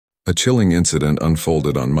A chilling incident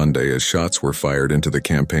unfolded on Monday as shots were fired into the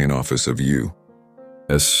campaign office of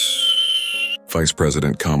U.S. Vice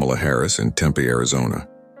President Kamala Harris in Tempe, Arizona.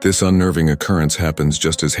 This unnerving occurrence happens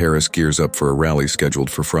just as Harris gears up for a rally scheduled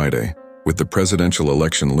for Friday. With the presidential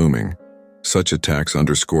election looming, such attacks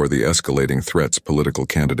underscore the escalating threats political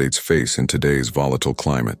candidates face in today's volatile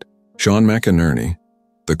climate. Sean McInerney,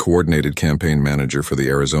 the coordinated campaign manager for the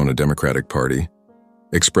Arizona Democratic Party,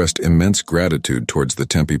 expressed immense gratitude towards the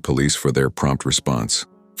Tempe Police for their prompt response.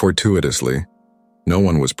 Fortuitously, no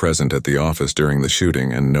one was present at the office during the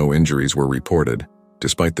shooting and no injuries were reported.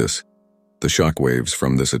 Despite this, the shockwaves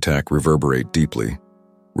from this attack reverberate deeply,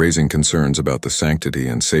 raising concerns about the sanctity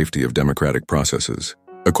and safety of democratic processes.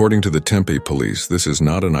 According to the Tempe Police, this is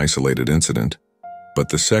not an isolated incident, but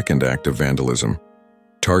the second act of vandalism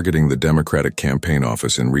targeting the Democratic campaign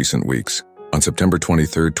office in recent weeks. On September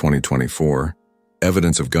 23, 2024,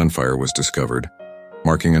 evidence of gunfire was discovered,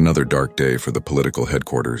 marking another dark day for the political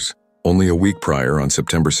headquarters. Only a week prior, on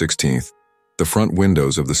September 16th, the front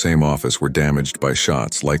windows of the same office were damaged by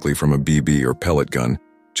shots, likely from a BB or pellet gun,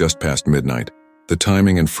 just past midnight. The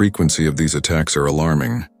timing and frequency of these attacks are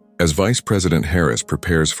alarming. As Vice President Harris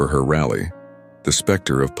prepares for her rally, the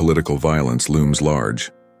specter of political violence looms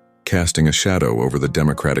large, casting a shadow over the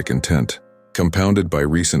Democratic intent. Compounded by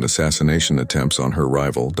recent assassination attempts on her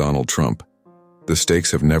rival, Donald Trump, the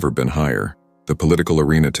stakes have never been higher. The political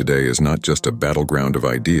arena today is not just a battleground of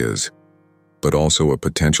ideas, but also a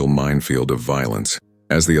potential minefield of violence.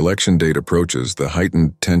 As the election date approaches, the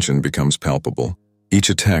heightened tension becomes palpable. Each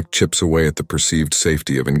attack chips away at the perceived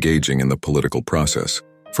safety of engaging in the political process.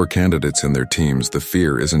 For candidates and their teams, the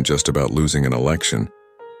fear isn't just about losing an election,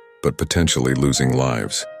 but potentially losing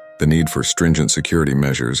lives. The need for stringent security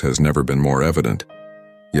measures has never been more evident,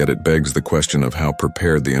 yet it begs the question of how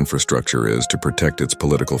prepared the infrastructure is to protect its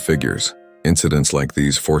political figures. Incidents like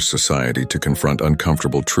these force society to confront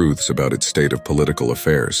uncomfortable truths about its state of political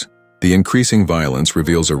affairs. The increasing violence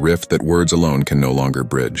reveals a rift that words alone can no longer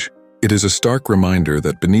bridge. It is a stark reminder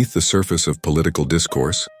that beneath the surface of political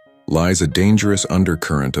discourse lies a dangerous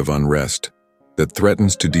undercurrent of unrest that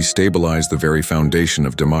threatens to destabilize the very foundation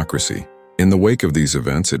of democracy. In the wake of these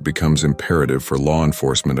events, it becomes imperative for law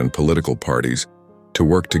enforcement and political parties to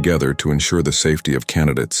work together to ensure the safety of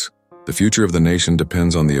candidates. The future of the nation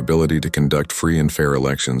depends on the ability to conduct free and fair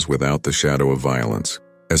elections without the shadow of violence.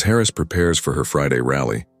 As Harris prepares for her Friday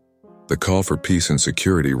rally, the call for peace and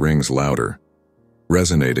security rings louder,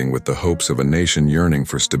 resonating with the hopes of a nation yearning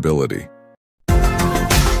for stability.